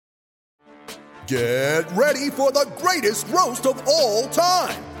Get ready for the greatest roast of all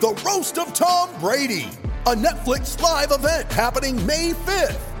time, the Roast of Tom Brady, a Netflix live event happening May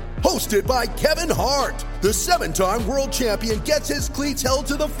 5th. Hosted by Kevin Hart, the 7-time world champion gets his cleats held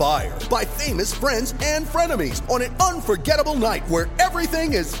to the fire by famous friends and frenemies on an unforgettable night where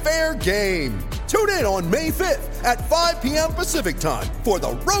everything is fair game. Tune in on May 5th at 5 p.m. Pacific time for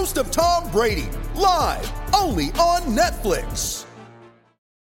the Roast of Tom Brady, live only on Netflix.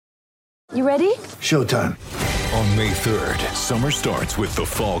 You ready? Showtime. On May 3rd, summer starts with The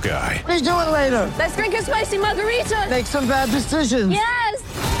Fall Guy. Let's do it later. Let's drink a spicy margarita. Make some bad decisions. Yes!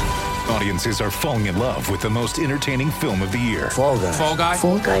 Audiences are falling in love with the most entertaining film of the year. Fall Guy. Fall Guy?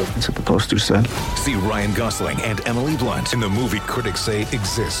 Fall guy. That's what the poster said. See Ryan Gosling and Emily Blunt in the movie critics say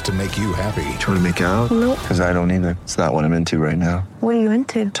exists to make you happy. Trying to make it out? Nope. Because I don't either. It's not what I'm into right now. What are you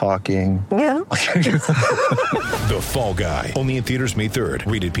into? Talking. Yeah. The Fall Guy. Only in theaters May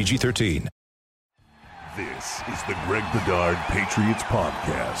 3rd. Rated PG-13. This is the Greg Bedard Patriots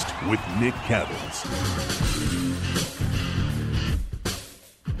Podcast with Nick Cattles.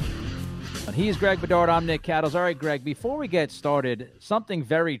 He's Greg Bedard. I'm Nick Cattles. All right, Greg, before we get started, something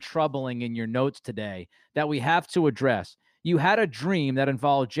very troubling in your notes today that we have to address. You had a dream that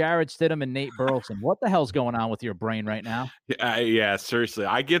involved Jarrett Stidham and Nate Burleson. What the hell's going on with your brain right now? Yeah, seriously.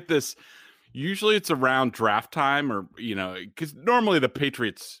 I get this. Usually it's around draft time or, because normally the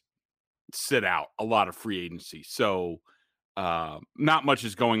Patriots sit out a lot of free agency. So not much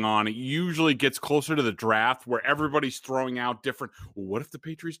is going on. It usually gets closer to the draft where everybody's throwing out different, well, what if the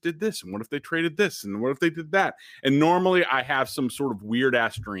Patriots did this? And what if they traded this? And what if they did that? And normally I have some sort of weird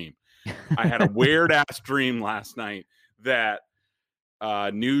ass dream. I had a weird ass dream last night that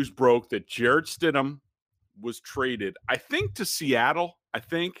news broke that Jarrett Stidham was traded, I think, to Seattle,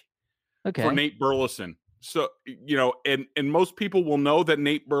 for Nate Burleson. So, and most people will know that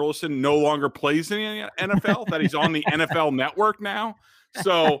Nate Burleson no longer plays in the NFL, that he's on the NFL network now.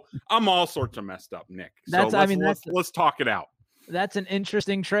 So I'm all sorts of messed up, Nick. Let's talk it out. That's an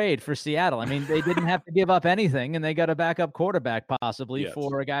interesting trade for Seattle. I mean, they didn't have to give up anything, and they got a backup quarterback possibly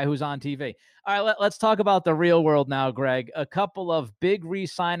for a guy who's on TV. All right, let's talk about the real world now, Greg. A couple of big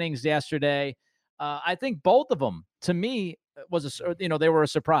re-signings yesterday. I think both of them, to me, they were a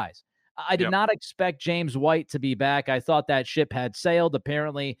surprise. I did not expect James White to be back. I thought that ship had sailed.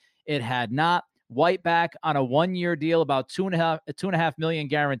 Apparently, it had not. White back on a 1-year deal, about $2.5 million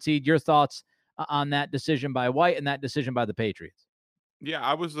guaranteed. Your thoughts on that decision by White and that decision by the Patriots? Yeah,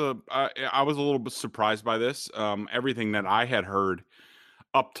 I was a little bit surprised by this. Everything that I had heard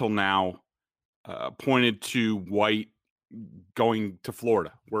up till now pointed to White going to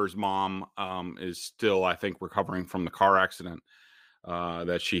Florida, where his mom is still, I think, recovering from the car accident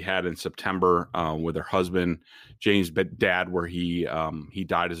that she had in September with her husband, James' dad, where he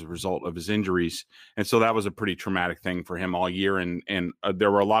died as a result of his injuries. And so that was a pretty traumatic thing for him all year. And there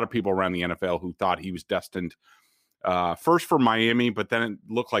were a lot of people around the NFL who thought he was destined first for Miami, but then it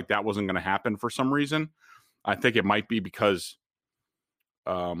looked like that wasn't going to happen for some reason. I think it might be because,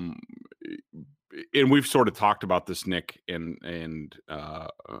 and we've sort of talked about this, Nick,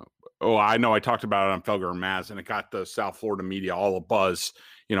 I know I talked about it on Felger and Maz, and it got the South Florida media all a buzz.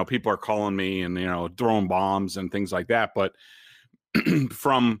 People are calling me and, throwing bombs and things like that. But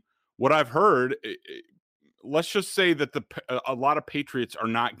from what I've heard, let's just say that a lot of Patriots are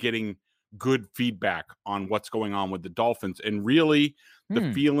not getting good feedback on what's going on with the Dolphins. And really,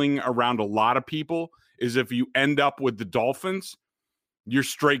 the feeling around a lot of people is if you end up with the Dolphins, you're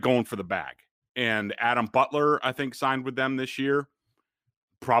straight going for the bag. And Adam Butler, I think, signed with them this year.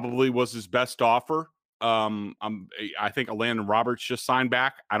 Probably was his best offer. I think Landon Roberts just signed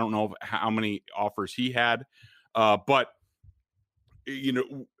back. I don't know how many offers he had, but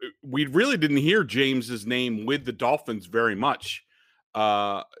we really didn't hear James's name with the Dolphins very much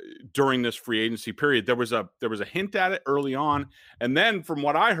during this free agency period. There was a hint at it early on, and then from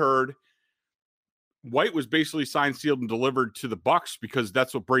what I heard, White was basically signed, sealed, and delivered to the Bucs because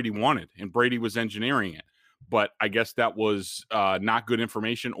that's what Brady wanted, and Brady was engineering it. But I guess that was not good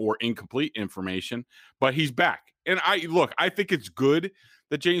information or incomplete information. But he's back. And I think it's good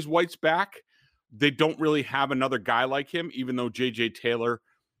that James White's back. They don't really have another guy like him, even though J.J. Taylor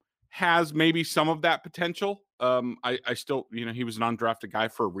has maybe some of that potential. I still, he was an undrafted guy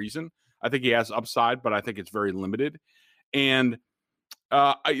for a reason. I think he has upside, but I think it's very limited. And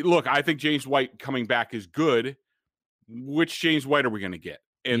I think James White coming back is good. Which James White are we going to get?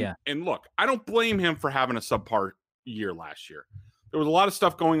 And look, I don't blame him for having a subpar year last year. There was a lot of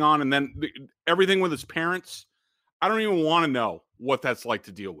stuff going on, and then everything with his parents. I don't even want to know what that's like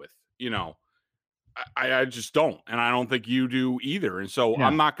to deal with. I just don't, and I don't think you do either. And so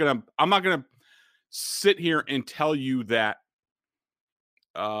I'm not gonna sit here and tell you that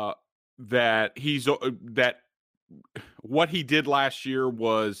that what he did last year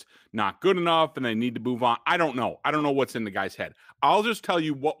was not good enough and they need to move on. I don't know. I don't know what's in the guy's head. I'll just tell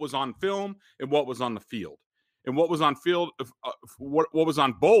you what was on film and what was on the field. And what was on field, what was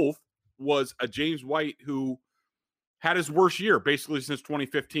on both was a James White who had his worst year basically since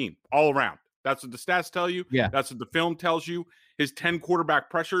 2015, all around. That's what the stats tell you. Yeah. That's what the film tells you. His 10 quarterback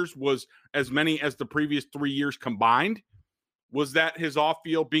pressures was as many as the previous 3 years combined. Was that his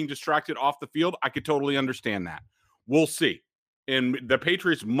off-field being distracted off the field? I could totally understand that. We'll see. And the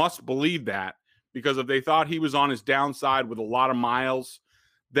Patriots must believe that, because if they thought he was on his downside with a lot of miles,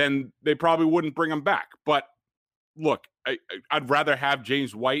 then they probably wouldn't bring him back. But look, I'd rather have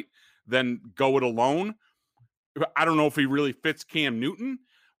James White than go it alone. I don't know if he really fits Cam Newton,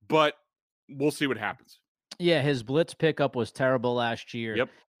 but we'll see what happens. Yeah, his blitz pickup was terrible last year. Yep.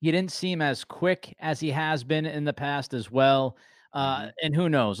 He didn't seem as quick as he has been in the past as well. And who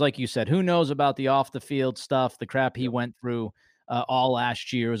knows? Like you said, who knows about the off-the-field stuff, the crap he went through all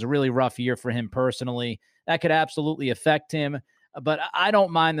last year. It was a really rough year for him personally. That could absolutely affect him. But I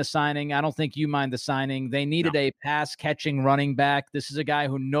don't mind the signing. I don't think you mind the signing. They needed a pass-catching running back. This is a guy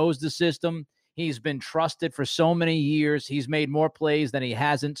who knows the system. He's been trusted for so many years. He's made more plays than he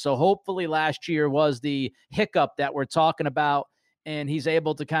hasn't. So hopefully last year was the hiccup that we're talking about, and he's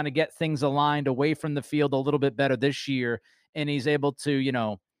able to kind of get things aligned away from the field a little bit better this year, and he's able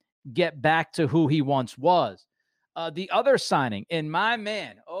to, get back to who he once was. The other signing, and my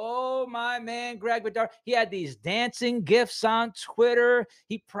man, Greg Bedard, he had these dancing gifs on Twitter.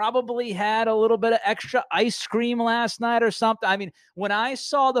 He probably had a little bit of extra ice cream last night or something. I mean, when I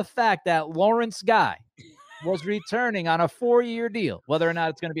saw the fact that Lawrence Guy was returning on a 4-year deal, whether or not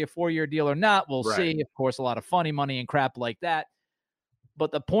it's going to be a 4-year deal or not, we'll see. Of course, a lot of funny money and crap like that.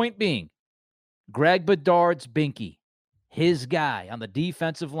 But the point being, Greg Bedard's binky, his guy on the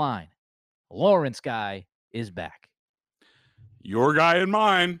defensive line, Lawrence Guy, is back. Your guy and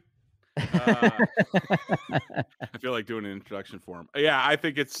mine. I feel like doing an introduction for him. Yeah, I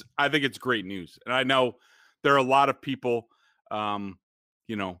think it's great news. And I know there are a lot of people,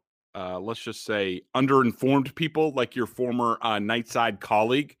 let's just say underinformed people like your former Nightside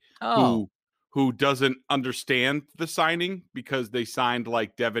colleague who doesn't understand the signing because they signed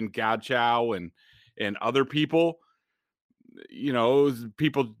like Devin Gadchow and other people.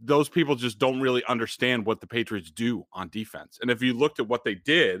 Those people just don't really understand what the Patriots do on defense. And if you looked at what they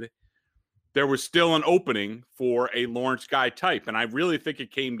did, there was still an opening for a Lawrence Guy type. And I really think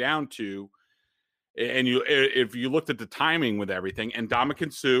it came down to, if you looked at the timing with everything, and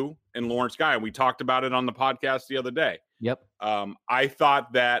Ndamukong Suh and Lawrence Guy, we talked about it on the podcast the other day. Yep. I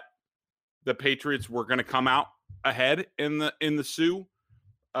thought that the Patriots were going to come out ahead in the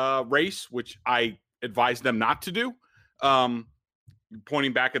Suh race, which I advised them not to do.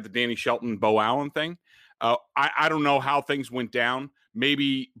 Pointing back at the Danny Shelton, Bo Allen thing. I don't know how things went down.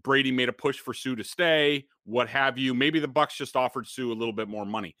 Maybe Brady made a push for Suh to stay, what have you. Maybe the Bucs just offered Suh a little bit more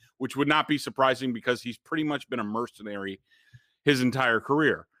money, which would not be surprising because he's pretty much been a mercenary his entire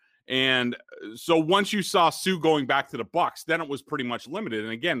career. And so once you saw Suh going back to the Bucs, then it was pretty much limited.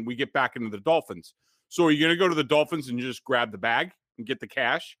 And again, we get back into the Dolphins. So are you going to go to the Dolphins and just grab the bag and get the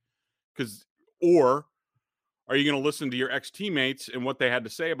cash? Or are you going to listen to your ex-teammates and what they had to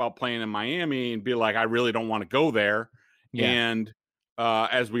say about playing in Miami and be like, I really don't want to go there? Yeah. And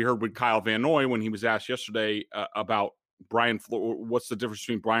as we heard with Kyle Van Noy when he was asked yesterday about what's the difference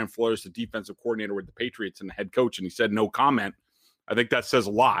between Brian Flores, the defensive coordinator with the Patriots, and the head coach, and he said no comment. I think that says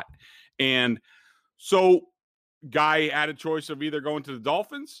a lot. And so Guy had a choice of either going to the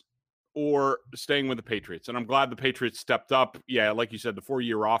Dolphins or staying with the Patriots. And I'm glad the Patriots stepped up. Yeah, like you said, the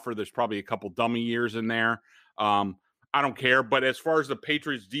 4-year offer, there's probably a couple dummy years in there. I don't care. But as far as the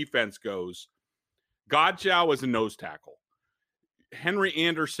Patriots defense goes, Godchow is a nose tackle. Henry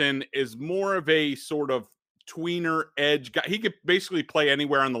Anderson is more of a sort of tweener edge guy. He could basically play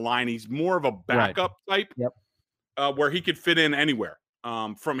anywhere on the line. He's more of a backup type. Yep. Where he could fit in anywhere.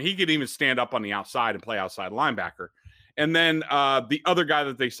 He could even stand up on the outside and play outside linebacker. And then the other guy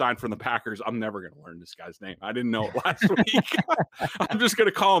that they signed from the Packers, I'm never going to learn this guy's name. I didn't know it last week. I'm just going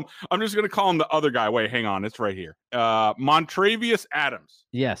to call him the other guy. Wait, hang on. It's right here. Montravius Adams.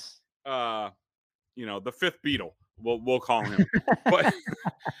 Yes. The fifth Beatle. We'll call him. But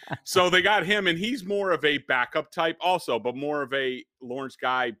so they got him, and he's more of a backup type also, but more of a Lawrence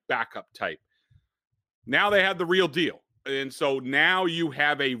Guy backup type. Now they have the real deal. And so now you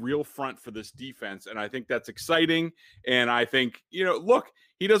have a real front for this defense. And I think that's exciting. And I think, look,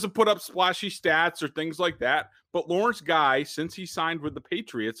 he doesn't put up splashy stats or things like that. But Lawrence Guy, since he signed with the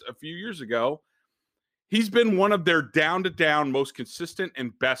Patriots a few years ago, He's been one of their down-to-down most consistent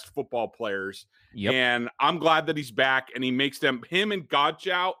and best football players. Yep. And I'm glad that he's back, and he makes him and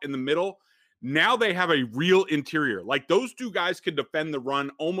Godchow in the middle. Now they have a real interior. Like, those two guys can defend the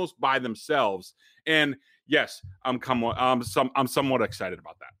run almost by themselves. And yes, I'm somewhat excited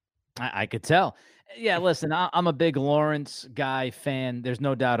about that. I could tell. Yeah, listen, I'm a big Lawrence guy fan. There's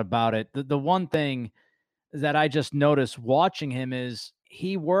no doubt about it. The one thing that I just noticed watching him is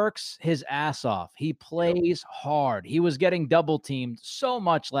he works his ass off. He plays hard. He was getting double teamed so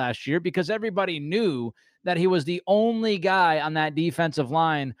much last year because everybody knew that he was the only guy on that defensive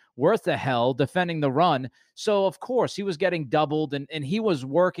line worth the hell defending the run. So, of course, he was getting doubled, and he was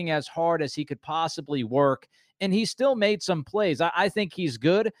working as hard as he could possibly work, and he still made some plays. I think he's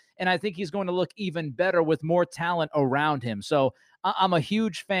good, and I think he's going to look even better with more talent around him. So I'm a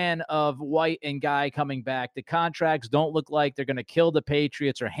huge fan of White and Guy coming back. The contracts don't look like they're going to kill the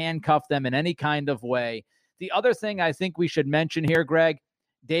Patriots or handcuff them in any kind of way. The other thing I think we should mention here, Greg,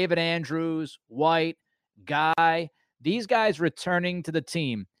 David Andrews, White, Guy, these guys returning to the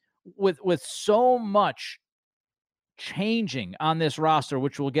team with so much changing on this roster,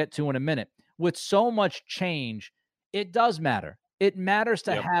 which we'll get to in a minute. With so much change, it does matter. It matters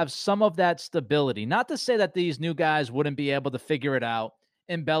to have some of that stability. Not to say that these new guys wouldn't be able to figure it out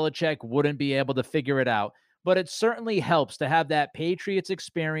and Belichick wouldn't be able to figure it out, but it certainly helps to have that Patriots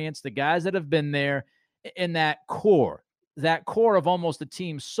experience, the guys that have been there in that core of almost a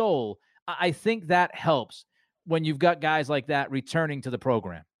team's soul. I think that helps when you've got guys like that returning to the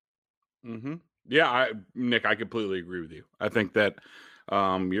program. Mm-hmm. Yeah, Nick, I completely agree with you. I think that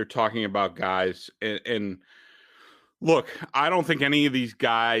you're talking about guys, and look, I don't think any of these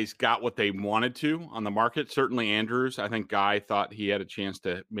guys got what they wanted to on the market. Certainly Andrews. I think Guy thought he had a chance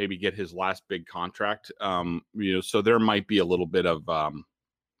to maybe get his last big contract. So there might be a little bit of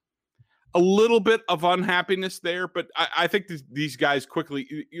unhappiness there, but I think these guys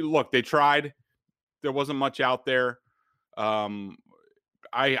quickly look. They tried. There wasn't much out there.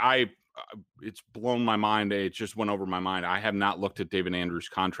 It's blown my mind. It just went over my mind. I have not looked at David Andrews'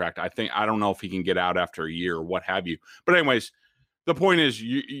 contract. I don't know if he can get out after a year or what have you. But anyways, the point is,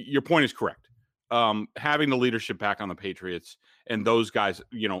 your point is correct. Having the leadership back on the Patriots and those guys,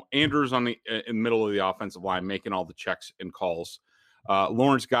 Andrews in the middle of the offensive line, making all the checks and calls.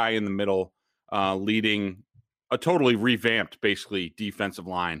 Lawrence Guy in the middle, leading a totally revamped, basically, defensive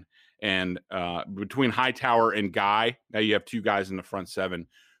line. And between Hightower and Guy, now you have two guys in the front seven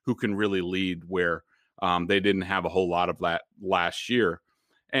who can really lead where they didn't have a whole lot of that last year.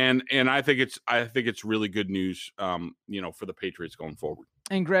 And I think it's really good news, for the Patriots going forward.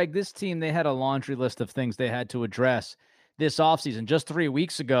 And Greg, this team, they had a laundry list of things they had to address this offseason. Just 3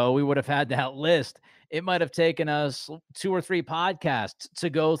 weeks ago, we would have had that list. It might have taken us 2 or 3 podcasts to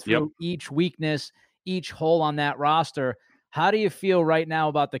go through each weakness, each hole on that roster. How do you feel right now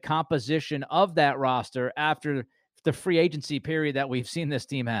about the composition of that roster after the free agency period that we've seen this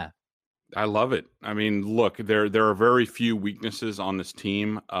team have? I love it. I mean, look, there are very few weaknesses on this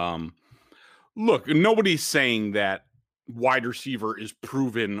team. Look, nobody's saying that wide receiver is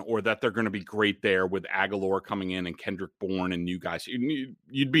proven or that they're going to be great there with Aguilar coming in and Kendrick Bourne and new guys.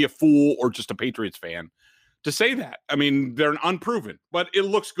 You'd be a fool or just a Patriots fan to say that. I mean, they're unproven, but it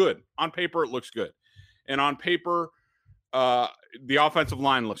looks good. On paper, it looks good. And on paper, the offensive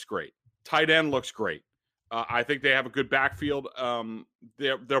line looks great. Tight end looks great. I think they have a good backfield.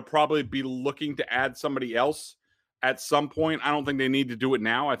 They'll probably be looking to add somebody else at some point. I don't think they need to do it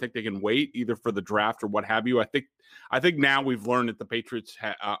now. I think they can wait either for the draft or what have you. I think now we've learned that the Patriots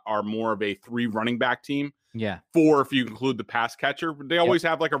are more of a 3 running back team. Yeah. 4 if you include the pass catcher. They always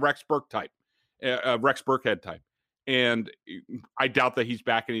have like a Rex Burkhead type. And I doubt that he's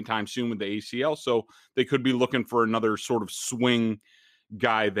back anytime soon with the ACL. So they could be looking for another sort of swing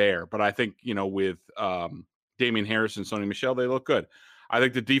guy there. But I think, with Damian Harris and Sony Michel, they look good. I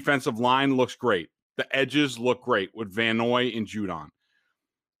think the defensive line looks great. The edges look great with Van Noy and Judon.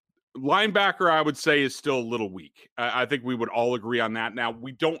 Linebacker, I would say, is still a little weak. I think we would all agree on that. Now,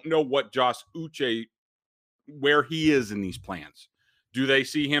 we don't know what Josh Uche, where he is in these plans. Do they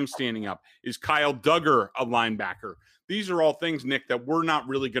see him standing up? Is Kyle Duggar a linebacker? These are all things, Nick, that we're not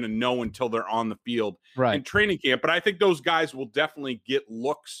really going to know until they're on the field in training camp. But I think those guys will definitely get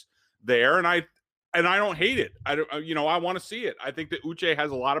looks there, and I don't hate it. I want to see it. I think that Uche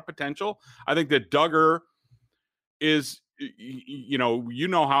has a lot of potential. I think that Duggar is,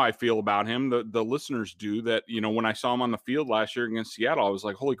 how I feel about him. The listeners do that. When I saw him on the field last year against Seattle, I was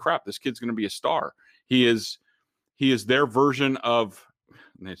like, holy crap, this kid's going to be a star. He is their version of,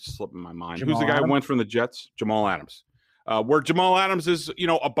 and it's slipping my mind. Who's the guy who went from the Jets? Jamal Adams. Where Jamal Adams is,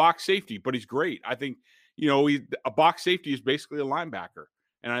 a box safety, but he's great. I think a box safety is basically a linebacker.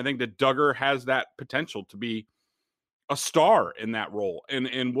 And I think that Duggar has that potential to be a star in that role.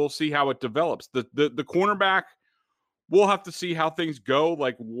 And we'll see how it develops. The cornerback, we'll have to see how things go.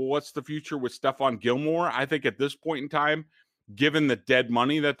 Like, what's the future with Stephon Gilmore? I think at this point in time, given the dead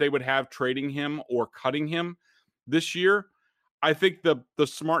money that they would have trading him or cutting him this year, I think the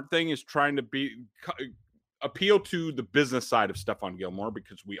smart thing is trying to appeal to the business side of Stephon Gilmore,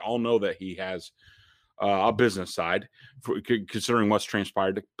 because we all know that he has a business side, considering what's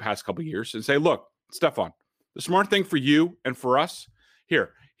transpired the past couple of years, and say, look, Stephon, the smart thing for you and for us,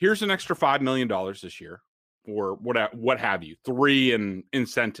 here's an extra $5 million this year, or what have you, 3 in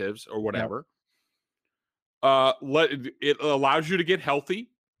incentives or whatever. It allows you to get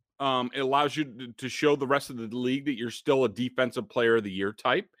healthy. It allows you to show the rest of the league that you're still a defensive player of the year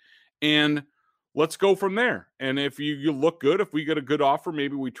type. And let's go from there. And if you look good, if we get a good offer,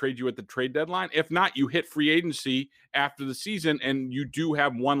 maybe we trade you at the trade deadline. If not, you hit free agency after the season, and you do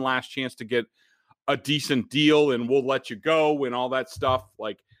have one last chance to get a decent deal, and we'll let you go and all that stuff.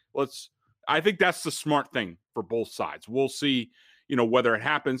 Like, I think that's the smart thing for both sides. We'll see, whether it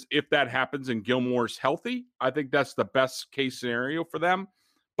happens. If that happens and Gilmore's healthy, I think that's the best case scenario for them.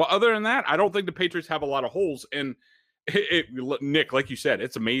 But other than that, I don't think the Patriots have a lot of holes. And Nick, like you said,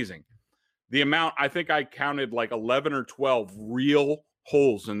 it's amazing. The amount, I think I counted like 11 or 12 real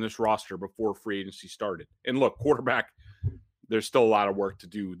holes in this roster before free agency started. And look, quarterback, there's still a lot of work to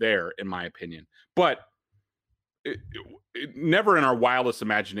do there, in my opinion. But never in our wildest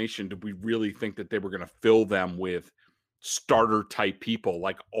imagination did we really think that they were going to fill them with starter type people,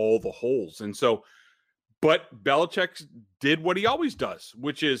 like all the holes. And so, but Belichick did what he always does,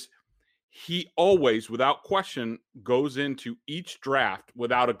 which is he always, without question, goes into each draft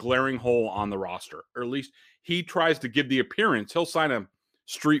without a glaring hole on the roster, or at least he tries to give the appearance. He'll sign a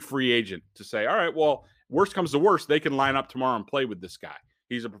street free agent to say, all right, well, worst comes to worst, they can line up tomorrow and play with this guy.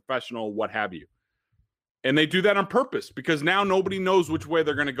 He's a professional, what have you. And they do that on purpose, because now nobody knows which way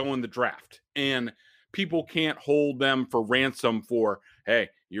they're going to go in the draft. And people can't hold them for ransom for, hey,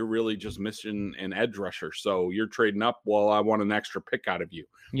 you're really just missing an edge rusher, so you're trading up. Well, I want an extra pick out of you.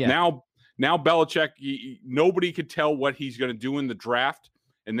 Yeah. Now Belichick, nobody could tell what he's going to do in the draft,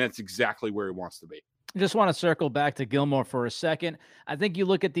 and that's exactly where he wants to be. I just want to circle back to Gilmore for a second. I think you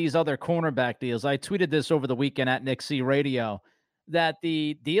look at these other cornerback deals. I tweeted this over the weekend at Nick C Radio, that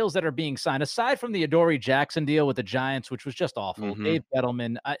the deals that are being signed, aside from the Adoree Jackson deal with the Giants, which was just awful, Dave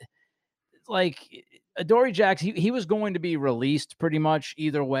Gettleman, Adoree Jackson, he was going to be released pretty much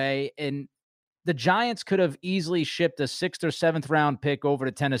either way, and the Giants could have easily shipped a 6th or 7th round pick over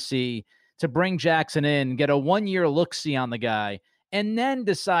to Tennessee to bring Jackson in, get a 1-year look-see on the guy, and then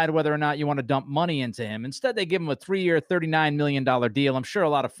decide whether or not you want to dump money into him. Instead, they give him a 3-year, $39 million deal. I'm sure a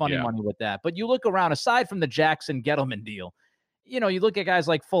lot of funny money with that. But you look around, aside from the Jackson-Gettleman deal, you look at guys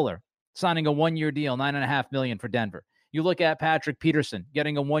like Fuller signing a 1-year deal, $9.5 million for Denver. You look at Patrick Peterson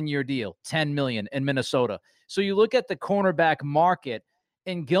getting a 1-year deal, $10 million in Minnesota. So you look at the cornerback market,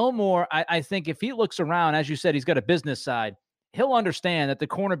 and Gilmore, I think if he looks around, as you said, he's got a business side, he'll understand that the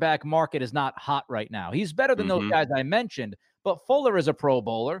cornerback market is not hot right now. He's better than those guys I mentioned, but Fuller is a Pro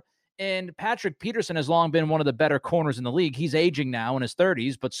Bowler, and Patrick Peterson has long been one of the better corners in the league. He's aging now in his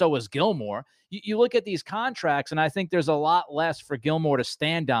 30s, but so is Gilmore. You look at these contracts, and I think there's a lot less for Gilmore to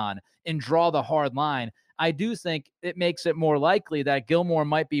stand on and draw the hard line. I do think it makes it more likely that Gilmore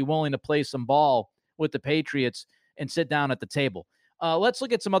might be willing to play some ball with the Patriots and sit down at the table. Let's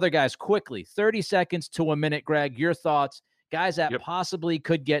look at some other guys quickly. 30 seconds to a minute, Greg. Your thoughts. Guys that possibly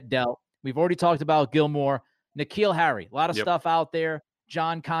could get dealt. We've already talked about Gilmore. N'Keal Harry. A lot of stuff out there.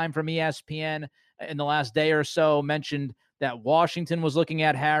 John Keim from ESPN in the last day or so mentioned that Washington was looking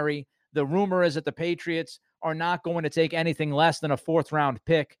at Harry. The rumor is that the Patriots are not going to take anything less than a 4th-round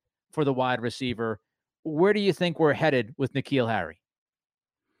pick for the wide receiver. Where do you think we're headed with N'Keal Harry?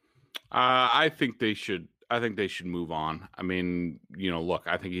 I think they should move on. I mean, look,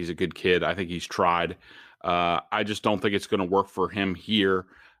 I think he's a good kid. I think he's tried. I just don't think it's going to work for him here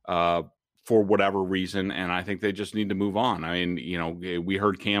for whatever reason. And I think they just need to move on. I mean, we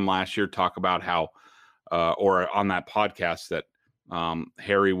heard Cam last year talk about how, or on that podcast, that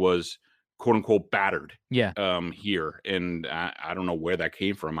Harry was quote unquote battered here. And I don't know where that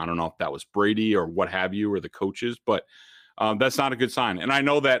came from. I don't know if that was Brady or what have you, or the coaches, but that's not a good sign. And I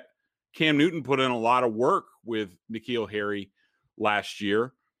know that Cam Newton put in a lot of work with N'Keal Harry last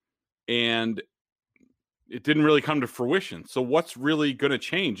year, and it didn't really come to fruition. So what's really going to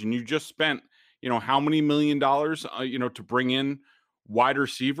change? And you just spent, how many $1 million, to bring in wide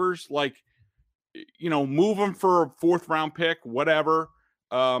receivers? Like, move them for a 4th round pick, whatever.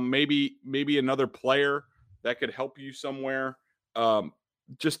 Maybe another player that could help you somewhere. I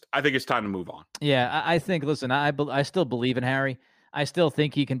think it's time to move on. Yeah, I think, listen, I still believe in Harry. I still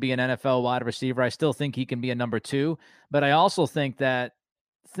think he can be an NFL wide receiver. I still think he can be a number 2, but I also think that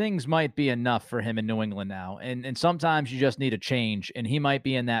things might be enough for him in New England now. And sometimes you just need a change, and he might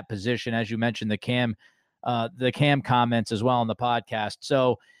be in that position, as you mentioned, the Cam comments as well on the podcast.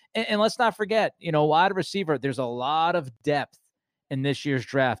 So, and let's not forget, wide receiver, there's a lot of depth in this year's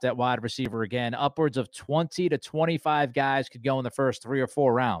draft at wide receiver. Again, upwards of 20 to 25 guys could go in the first 3 or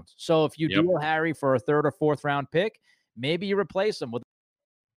 4 rounds. So if you deal Harry for a 3rd or 4th round pick, maybe you replace him with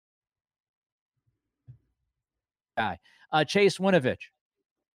a guy. Chase Winovich.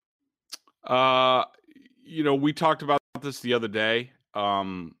 We talked about this the other day.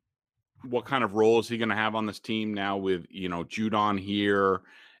 What kind of role is he going to have on this team now with, Judon here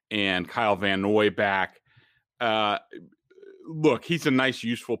and Kyle Van Noy back? Look, he's a nice,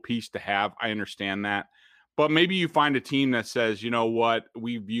 useful piece to have. I understand that. But maybe you find a team that says, you know what,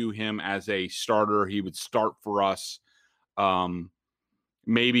 we view him as a starter. He would start for us.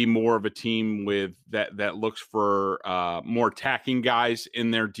 Maybe more of a team with that looks for more attacking guys in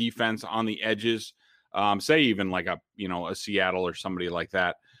their defense on the edges. Say even like a Seattle or somebody like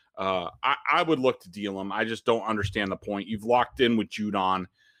that. I would look to deal him. I just don't understand the point. You've locked in with Judon.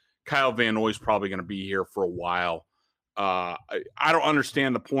 Kyle Van Noy is probably going to be here for a while. I don't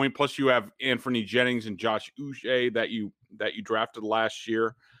understand the point. Plus, you have Anthony Jennings and Josh Uche that you drafted last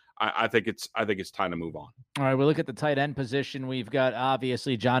year. I think it's time to move on. All right, we look at the tight end position. We've got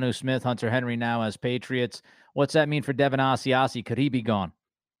obviously Jonnu Smith, Hunter Henry now as Patriots. What's that mean for Devin Asiasi? Could he be gone?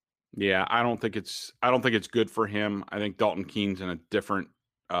 Yeah, I don't think it's good for him. I think Dalton Keene's in a different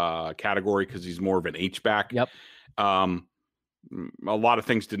category because he's more of an H-back. Yep. A lot of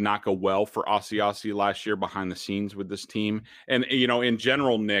things did not go well for Asiasi last year behind the scenes with this team. And, in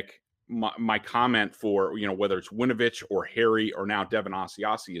general, Nick, my comment for, whether it's Winovich or Harry or now Devin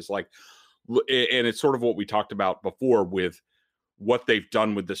Asiasi is like, and it's sort of what we talked about before with what they've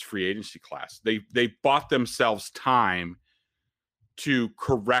done with this free agency class. They bought themselves time to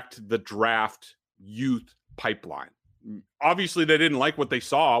correct the draft youth pipeline. Obviously, they didn't like what they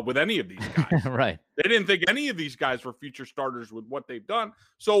saw with any of these guys. Right. They didn't think any of these guys were future starters with what they've done.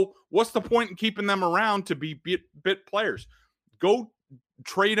 So what's the point in keeping them around to be bit players? Go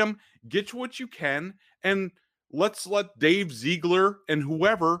trade them, get what you can, and let's let Dave Ziegler and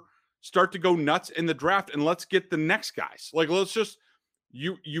whoever start to go nuts in the draft, and let's get the next guys. Like, let's just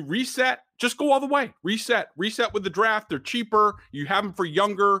you reset, just go all the way. Reset with the draft. They're cheaper. You have them for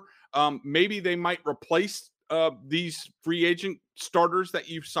younger. Maybe they might replace these free agent starters that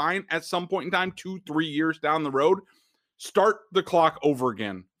you've signed at some point in time, 2-3 years down the road. Start the clock over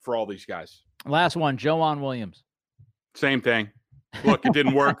again for all these guys. Last one, Joanne Williams. Same thing. Look, it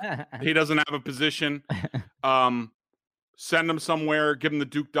didn't work. He doesn't have a position. Send him somewhere. Give him the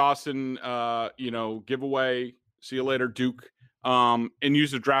Duke Dawson, giveaway. See you later, Duke. And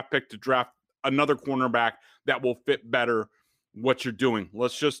use a draft pick to draft another cornerback that will fit better what you're doing.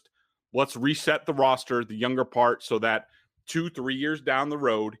 Let's reset the roster, the younger part, so that 2-3 years down the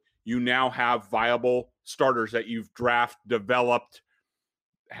road, you now have viable starters that you've developed,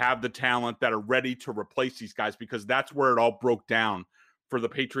 have the talent that are ready to replace these guys, because that's where it all broke down for the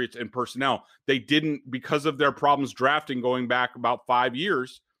Patriots in personnel. They didn't, because of their problems drafting going back about 5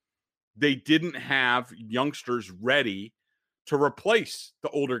 years, they didn't have youngsters ready to replace the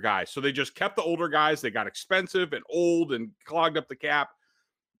older guys. So they just kept the older guys. They got expensive and old and clogged up the cap.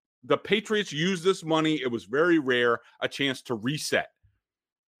 The Patriots used this money. It was very rare, a chance to reset.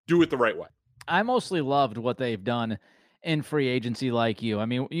 Do it the right way. I mostly loved what they've done in free agency like you. I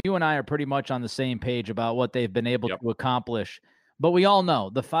mean, you and I are pretty much on the same page about what they've been able to accomplish. But we all know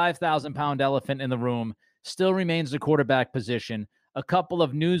the 5,000-pound elephant in the room still remains the quarterback position. A couple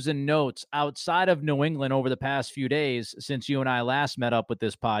of news and notes outside of New England over the past few days since you and I last met up with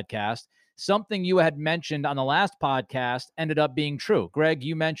this podcast. Something you had mentioned on the last podcast ended up being true. Greg,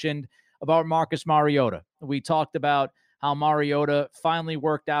 you mentioned about Marcus Mariota. We talked about how Mariota finally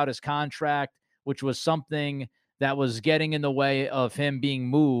worked out his contract, which was something that was getting in the way of him being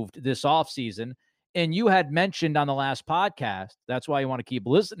moved this offseason. And you had mentioned on the last podcast, that's why you want to keep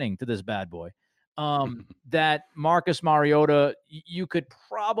listening to this bad boy, that Marcus Mariota, you could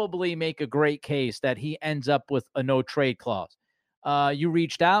probably make a great case that he ends up with a no-trade clause. You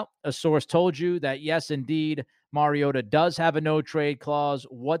reached out. A source told you that, yes, indeed, Mariota does have a no-trade clause.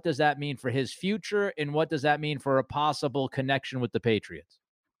 What does that mean for his future, and what does that mean for a possible connection with the Patriots?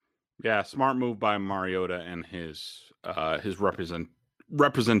 Yeah, smart move by Mariota and his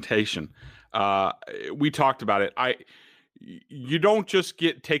representation. We talked about it. you don't just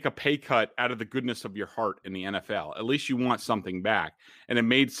take a pay cut out of the goodness of your heart in the NFL. At least you want something back. And it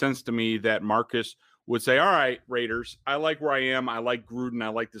made sense to me that Marcus would say, all right, Raiders, I like where I am. I like Gruden. I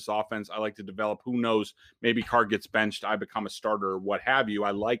like this offense. I like to develop. Who knows? Maybe Carr gets benched. I become a starter or what have you.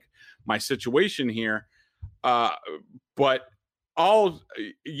 I like my situation here. But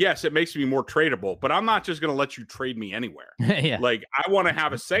yes, it makes me more tradable, but I'm not just going to let you trade me anywhere. Yeah. Like, I want to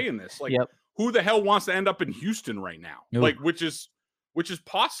have a say in this. Like, who the hell wants to end up in Houston right now? Nope. Like, which is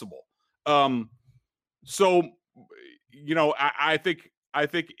possible. So, you know, I think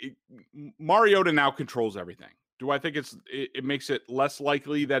Mariota now controls everything. Do I think it makes it less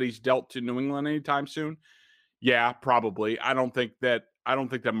likely that he's dealt to New England anytime soon? Yeah, probably. I don't think that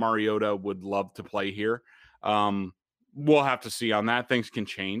Mariota would love to play here. We'll have to see on that. Things can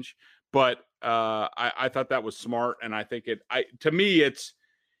change, but I thought that was smart, and I think to me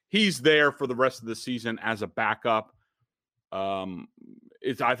he's there for the rest of the season as a backup.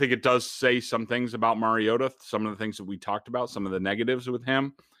 I think it does say some things about Mariota, some of the things that we talked about, some of the negatives with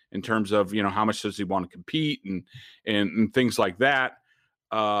him in terms of, you know, how much does he want to compete and things like that.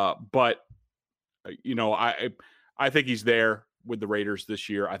 But you know, I think he's there with the Raiders this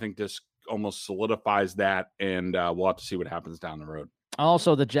year. I think this almost solidifies that, and we'll have to see what happens down the road.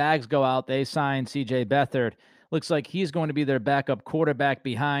 Also, the Jags go out. They sign C.J. Beathard. Looks like he's going to be their backup quarterback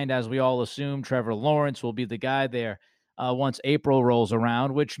behind, as we all assume, Trevor Lawrence will be the guy there once April rolls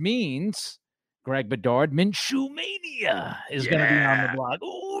around, which means Greg Bedard, Minshew Mania is going to be on the block.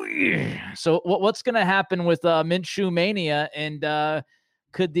 Ooh, yeah. So what's going to happen with Minshew Mania, and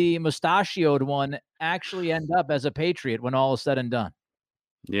could the mustachioed one actually end up as a Patriot when all is said and done?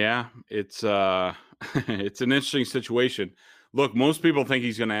 Yeah, it's it's an interesting situation. Look, most people think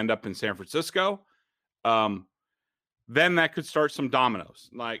he's going to end up in San Francisco. Then that could start some dominoes.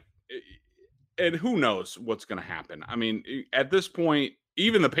 Like, and who knows what's going to happen? I mean, at this point,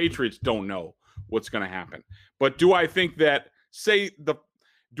 even the Patriots don't know what's going to happen. But do I think that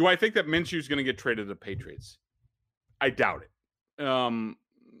Minshew is going to get traded to the Patriots? I doubt it.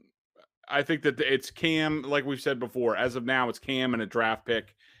 I think that it's Cam, like we've said before. As of now, it's Cam and a draft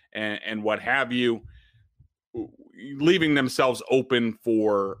pick and what have you, leaving themselves open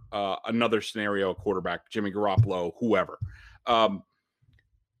for another scenario, a quarterback, Jimmy Garoppolo, whoever.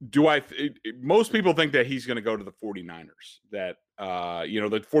 Most people think that he's going to go to the 49ers, that, the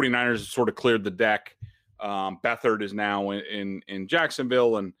 49ers have sort of cleared the deck. Beathard is now in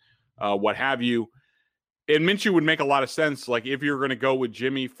Jacksonville and what have you. And Minshew would make a lot of sense. Like, if you're going to go with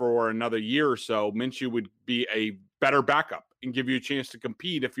Jimmy for another year or so, Minshew would be a better backup and give you a chance to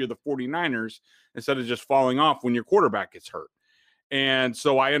compete if you're the 49ers, instead of just falling off when your quarterback gets hurt. And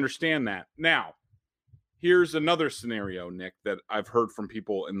so I understand that. Now, here's another scenario, Nick, that I've heard from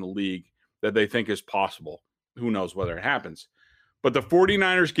people in the league that they think is possible. Who knows whether it happens. But the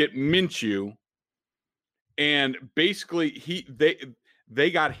 49ers get Minshew, and basically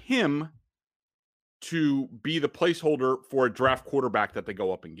they got him to be the placeholder for a draft quarterback that they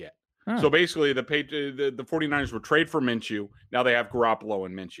go up and get. Huh. So basically the 49ers would trade for Minshew. Now they have Garoppolo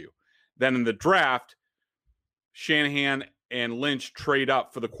and Minshew. Then in the draft, Shanahan and Lynch trade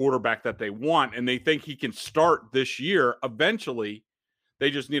up for the quarterback that they want, and they think he can start this year. Eventually, they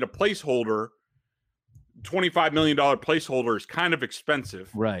just need a placeholder. $25 million placeholder is kind of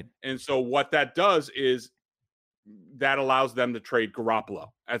expensive. Right. And so what that does is that allows them to trade Garoppolo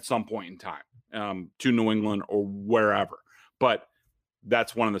at some point in time. To New England or wherever. But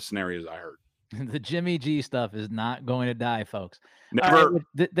that's one of the scenarios I heard. The Jimmy G stuff is not going to die, folks. Never.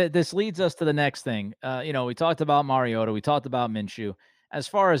 Right, this leads us to the next thing. We talked about Mariota. We talked about Minshew. As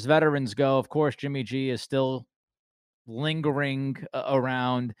far as veterans go, of course, Jimmy G is still lingering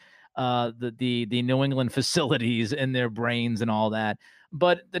around the New England facilities in their brains and all that.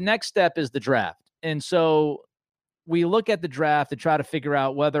 But the next step is the draft. And so we look at the draft to try to figure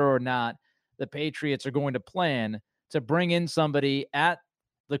out whether or not the Patriots are going to plan to bring in somebody at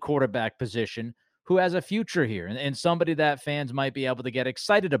the quarterback position who has a future here and somebody that fans might be able to get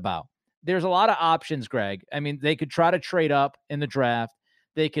excited about. There's a lot of options, Greg. I mean, they could try to trade up in the draft.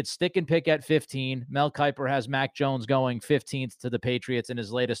 They could stick and pick at 15. Mel Kiper has Mac Jones going 15th to the Patriots in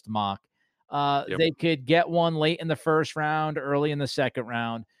his latest mock. Yep. They could get one late in the first round, early in the second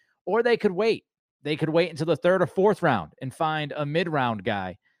round, or they could wait. They could wait until the third or fourth round and find a mid-round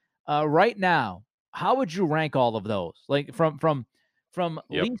guy. Right now, how would you rank all of those? Like from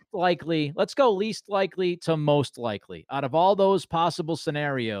least likely, let's go least likely to most likely. Out of all those possible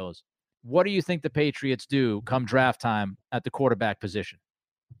scenarios, what do you think the Patriots do come draft time at the quarterback position?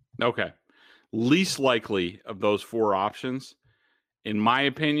 Okay. Least likely of those four options in my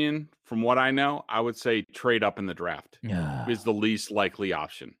opinion, from what I know, I would say trade up in the draft Yeah. is the least likely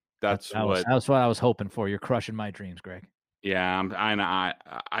option. That's what I was hoping for. You're crushing my dreams, Greg. Yeah,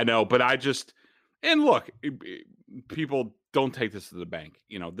 I know, but I just and look, people don't take this to the bank.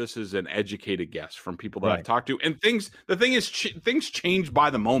 This is an educated guess from people that I've talked to, and the thing is, things change by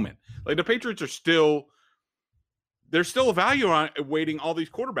the moment. Like the Patriots there's still a value on waiting all these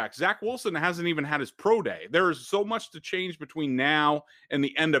quarterbacks. Zach Wilson hasn't even had his pro day. There is so much to change between now and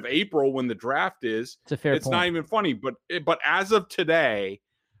the end of April when the draft is. It's a fair It's point. not even funny, but as of today,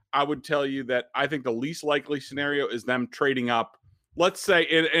 I would tell you that I think the least likely scenario is them trading up. Let's say,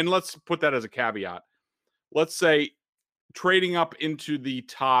 and let's put that as a caveat. Let's say trading up into the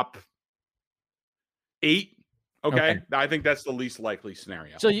top 8. Okay. I think that's the least likely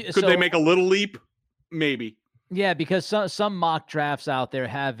scenario. Could they make a little leap? Maybe. Yeah, because some mock drafts out there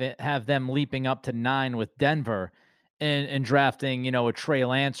have them leaping up to 9 with Denver and drafting, a Trey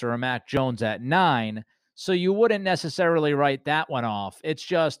Lance or a Mac Jones at 9. So you wouldn't necessarily write that one off. It's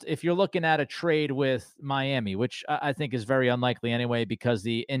just if you're looking at a trade with Miami, which I think is very unlikely anyway because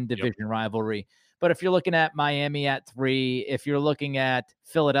the in-division rivalry. But if you're looking at Miami at 3, if you're looking at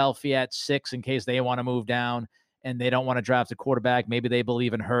Philadelphia at 6 in case they want to move down and they don't want to draft a quarterback, maybe they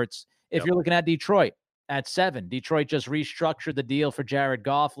believe in Hurts. If you're looking at Detroit at 7, Detroit just restructured the deal for Jared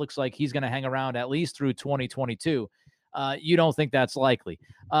Goff. Looks like he's going to hang around at least through 2022. You don't think that's likely.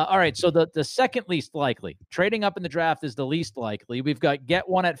 All right, so the second least likely, trading up in the draft is the least likely. We've got get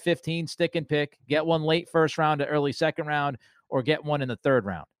one at 15, stick and pick, get one late first round to early second round, or get one in the third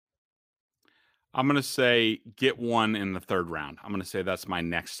round. I'm going to say get one in the third round. I'm going to say that's my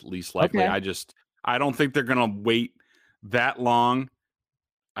next least likely. Okay. I don't think they're going to wait that long.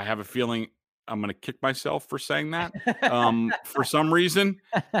 I have a feeling I'm going to kick myself for saying that for some reason.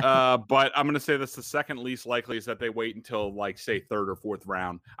 But I'm going to say that's the second least likely is that they wait until say third or fourth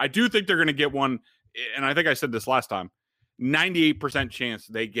round. I do think they're going to get one. And I think I said this last time, 98% chance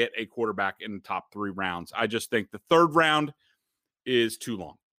they get a quarterback in the top 3 rounds. I just think the third round is too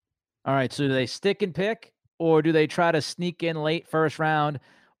long. All right. So do they stick and pick or do they try to sneak in late first round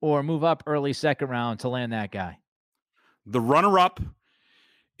or move up early second round to land that guy? The runner-up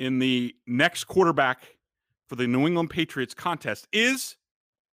in the next quarterback for the New England Patriots contest is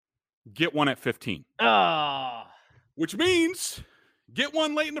get one at 15. Which means get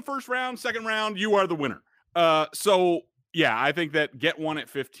one late in the first round, second round, you are the winner. So, yeah, I think that get one at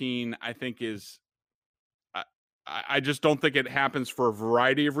 15, I think is I just don't think it happens for a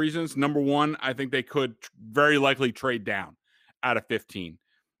variety of reasons. Number one, I think they could very likely trade down out of 15.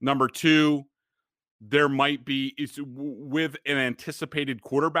 Number two, there might be with an anticipated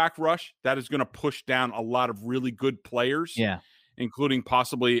quarterback rush that is going to push down a lot of really good players, including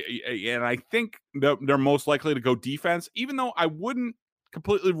possibly, and I think they're most likely to go defense, even though I wouldn't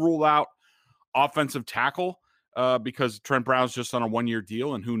completely rule out offensive tackle because Trent Brown's just on a 1-year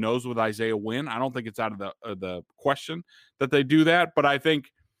deal, and who knows with Isaiah Wynn. I don't think it's out of the question that they do that, but I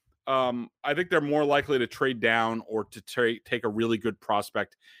think they're more likely to trade down or to take a really good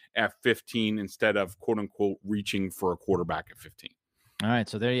prospect at 15 instead of quote unquote reaching for a quarterback at 15. All right.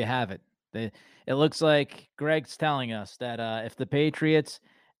 So there you have it. It looks like Greg's telling us that if the Patriots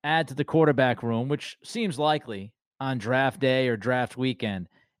add to the quarterback room, which seems likely on draft day or draft weekend,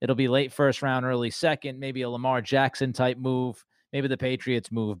 it'll be late first round, early second, maybe a Lamar Jackson type move. Maybe the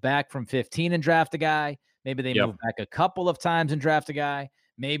Patriots move back from 15 and draft a guy. Maybe they move back a couple of times and draft a guy.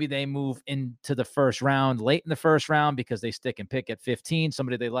 Maybe they move into the first round, late in the first round, because they stick and pick at 15,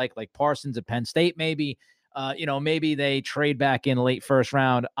 somebody they like Parsons at Penn State, maybe. Maybe they trade back in late first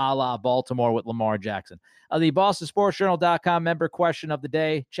round, a la Baltimore with Lamar Jackson. The BostonSportsJournal.com member question of the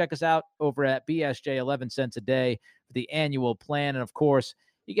day. Check us out over at BSJ, 11 cents a day for the annual plan. And, of course,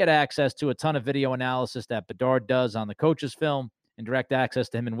 you get access to a ton of video analysis that Bedard does on the coach's film and direct access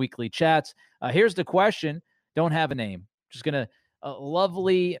to him in weekly chats. Here's the question. Don't have a name. Just going to a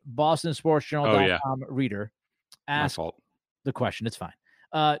lovely BostonSportsJournal.com reader ask the question. It's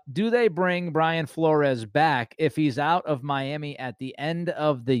fine. Do they bring Brian Flores back if he's out of Miami at the end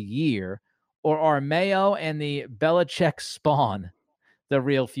of the year, or are Mayo and the Belichick spawn the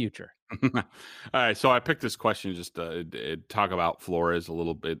real future? All right, so I picked this question just to talk about Flores a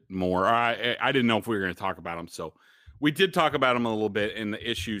little bit more. I didn't know if we were going to talk about him, so we did talk about him a little bit in the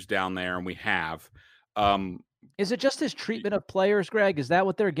issues down there, and we have. Is it just his treatment of players, Greg? Is that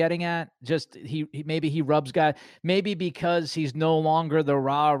what they're getting at? Just maybe he rubs guys, maybe because he's no longer the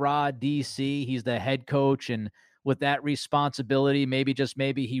rah-rah DC, he's the head coach, and with that responsibility, maybe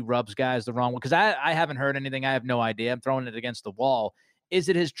he rubs guys the wrong way. Because I haven't heard anything. I have no idea. I'm throwing it against the wall. Is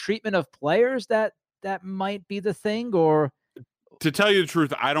it his treatment of players that might be the thing, or to tell you the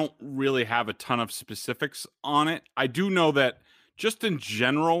truth, I don't really have a ton of specifics on it. I do know that just in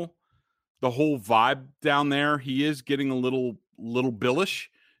general, the whole vibe down there, he is getting a little billish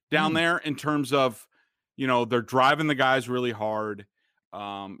down there in terms of, they're driving the guys really hard.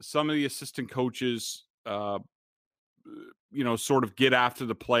 Some of the assistant coaches, sort of get after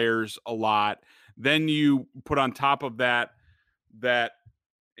the players a lot. Then you put on top of that,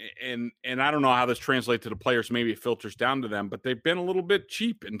 and I don't know how this translates to the players. Maybe it filters down to them, but they've been a little bit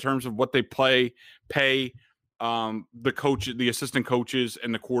cheap in terms of what they pay the assistant coaches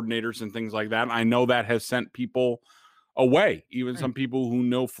and the coordinators and things like that. And I know that has sent people away, even some people who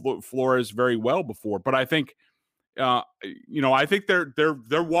know Flores very well before. But I think, I think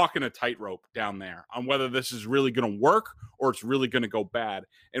they're walking a tightrope down there on whether this is really going to work or it's really going to go bad.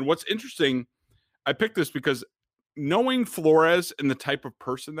 And what's interesting, I picked this because knowing Flores and the type of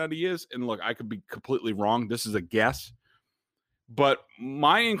person that he is, and look, I could be completely wrong. This is a guess. But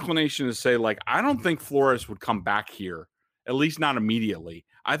my inclination is to say, like, I don't think Flores would come back here, at least not immediately.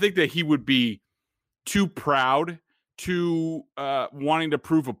 I think that he would be too proud, too wanting to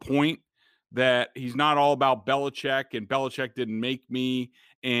prove a point that he's not all about Belichick and Belichick didn't make me.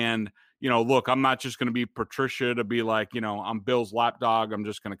 And, look, I'm not just going to be Patricia to be like, I'm Bill's lapdog. I'm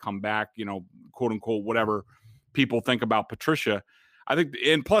just going to come back, quote unquote, whatever people think about Patricia. I think,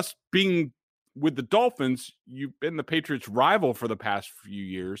 and plus being with the Dolphins, you've been the Patriots' rival for the past few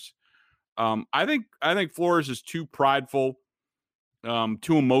years. I think Flores is too prideful,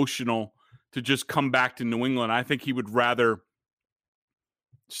 too emotional to just come back to New England. I think he would rather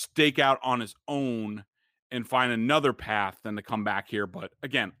stake out on his own and find another path than to come back here. But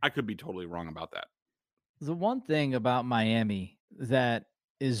again, I could be totally wrong about that. The one thing about Miami that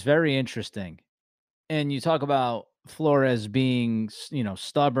is very interesting, and you talk about Flores being,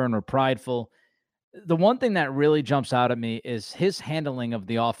 stubborn or prideful. The one thing that really jumps out at me is his handling of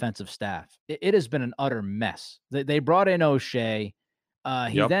the offensive staff. It has been an utter mess. They brought in O'Shea.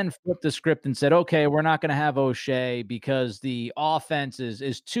 He then flipped the script and said, okay, we're not going to have O'Shea because the offense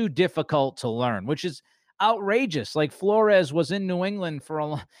is too difficult to learn, which is outrageous. Like Flores was in New England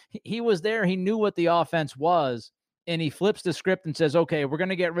he was there. He knew what the offense was. And he flips the script and says, okay, we're going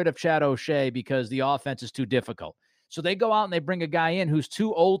to get rid of Chad O'Shea because the offense is too difficult. So they go out and they bring a guy in who's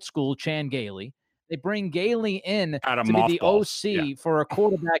too old school, Chan Gailey. They bring Gailey in to be the OC for a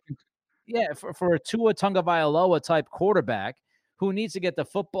quarterback. Yeah, for a Tua Tagovailoa type quarterback who needs to get the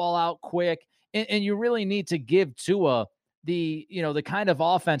football out quick. And you really need to give Tua the kind of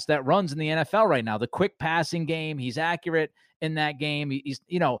offense that runs in the NFL right now, the quick passing game. He's accurate in that game. He's,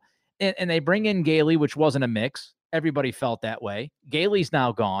 and they bring in Gailey, which wasn't a mix. Everybody felt that way. Gailey's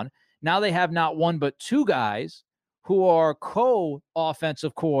now gone. Now they have not one, but two guys who are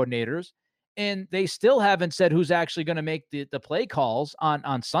co-offensive coordinators, and they still haven't said who's actually going to make the play calls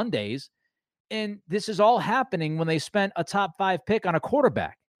on Sundays. And this is all happening when they spent a top 5 pick on a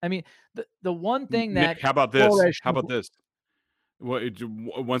quarterback. I mean, the one thing that Nick, how about this?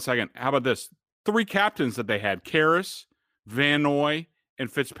 One second. How about this? 3 captains that they had, Karras, Van Noy,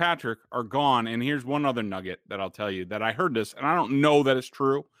 and Fitzpatrick are gone. And here's one other nugget that I'll tell you that I heard this, and I don't know that it's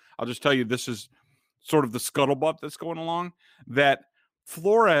true. I'll just tell you this is sort of the scuttlebutt that's going along, that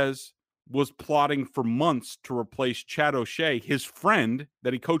Flores was plotting for months to replace Chad O'Shea, his friend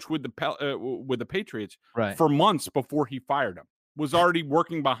that he coached with the Patriots, for months before he fired him. Was already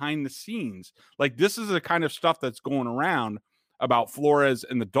working behind the scenes. Like, this is the kind of stuff that's going around about Flores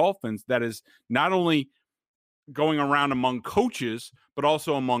and the Dolphins that is not only going around among coaches, but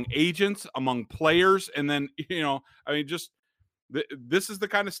also among agents, among players. And then, this is the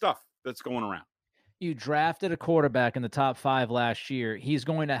kind of stuff that's going around. You drafted a quarterback in the top 5 last year. He's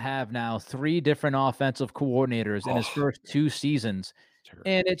going to have now 3 different offensive coordinators in his first 2 seasons.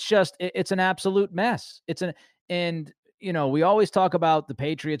 And it's an absolute mess. We always talk about the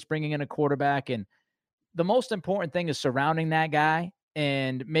Patriots bringing in a quarterback, and the most important thing is surrounding that guy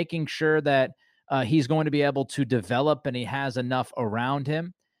and making sure that he's going to be able to develop and he has enough around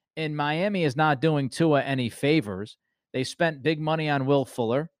him. And Miami is not doing Tua any favors. They spent big money on Will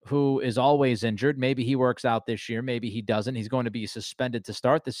Fuller, who is always injured. Maybe he works out this year. Maybe he doesn't. He's going to be suspended to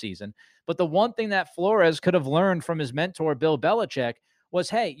start the season. But the one thing that Flores could have learned from his mentor, Bill Belichick, was,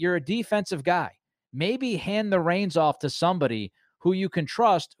 hey, you're a defensive guy. Maybe hand the reins off to somebody who you can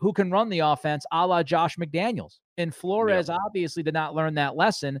trust, who can run the offense, a la Josh McDaniels. And Flores obviously did not learn that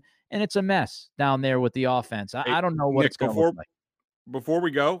lesson, and it's a mess down there with the offense. I don't know what it's going to look like. Before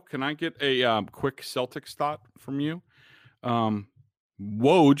we go, can I get a quick Celtics thought from you?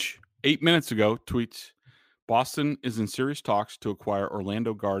 Woj, 8 minutes ago, tweets, Boston is in serious talks to acquire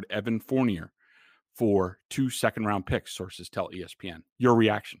Orlando guard Evan Fournier for 2 second-round picks, sources tell ESPN. Your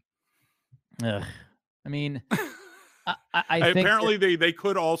reaction? Ugh. I mean, I think apparently they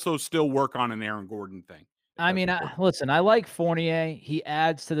could also still work on an Aaron Gordon thing. I mean, listen, I like Fournier. He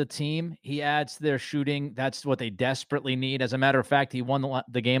adds to the team. He adds to their shooting. That's what they desperately need. As a matter of fact, he won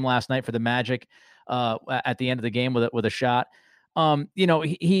the game last night for the Magic at the end of the game with a shot.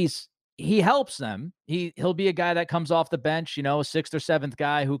 He helps them. He'll be a guy that comes off the bench, a 6th or 7th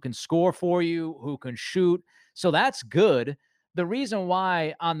guy who can score for you, who can shoot. So that's good. The reason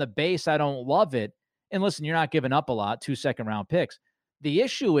why on the base I don't love it, and listen, you're not giving up a lot, 2 second-round picks. The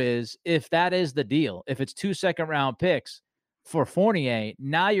issue is if that is the deal, if it's 2 second-round picks for Fournier,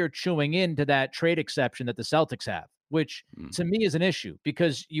 now you're chewing into that trade exception that the Celtics have, which to me is an issue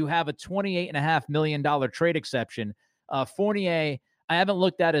because you have a $28.5 million trade exception. Fournier, I haven't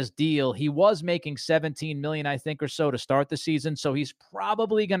looked at his deal. He was making $17 million, I think, or so to start the season. So he's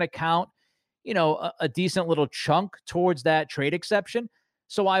probably going to count, a decent little chunk towards that trade exception.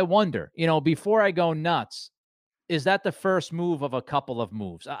 So I wonder, before I go nuts, is that the first move of a couple of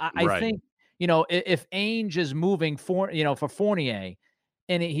moves? I think, if Ainge is moving for Fournier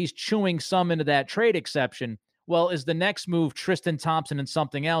and he's chewing some into that trade exception, well, is the next move Tristan Thompson and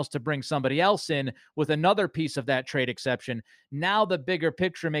something else to bring somebody else in with another piece of that trade exception? Now the bigger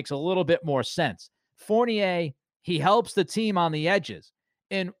picture makes a little bit more sense. Fournier, he helps the team on the edges.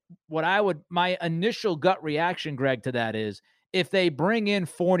 And my initial gut reaction, Greg, to that is, if they bring in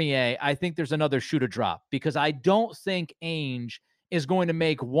Fournier, I think there's another shoe to drop because I don't think Ainge is going to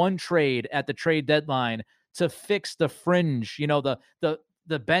make one trade at the trade deadline to fix the fringe,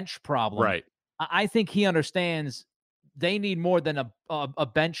 the bench problem. Right. I think he understands they need more than a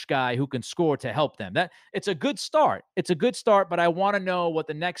bench guy who can score to help them. That it's a good start. But I want to know what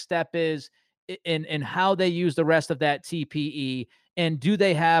the next step is in how they use the rest of that TPE. And do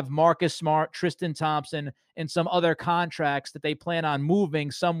they have Marcus Smart, Tristan Thompson, and some other contracts that they plan on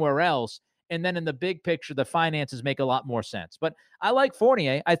moving somewhere else? And then in the big picture, the finances make a lot more sense. But I like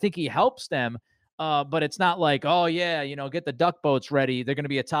Fournier. I think he helps them. But it's not like, oh, yeah, get the duck boats ready. They're going to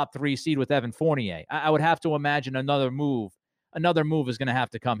be a top 3 seed with Evan Fournier. I would have to imagine another move. Another move is going to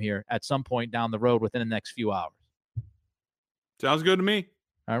have to come here at some point down the road within the next few hours. Sounds good to me.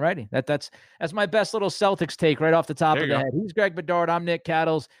 All righty. That's my best little Celtics take right off the top of the head. He's Greg Bedard. I'm Nick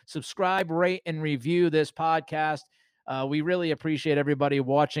Cattles. Subscribe, rate, and review this podcast. We really appreciate everybody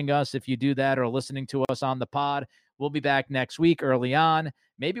watching us. If you do that or listening to us on the pod, we'll be back next week early on.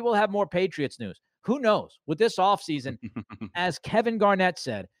 Maybe we'll have more Patriots news. Who knows? With this offseason, as Kevin Garnett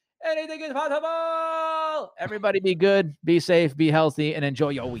said, anything is possible. Everybody be good, be safe, be healthy, and enjoy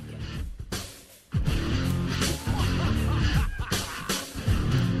your weekend.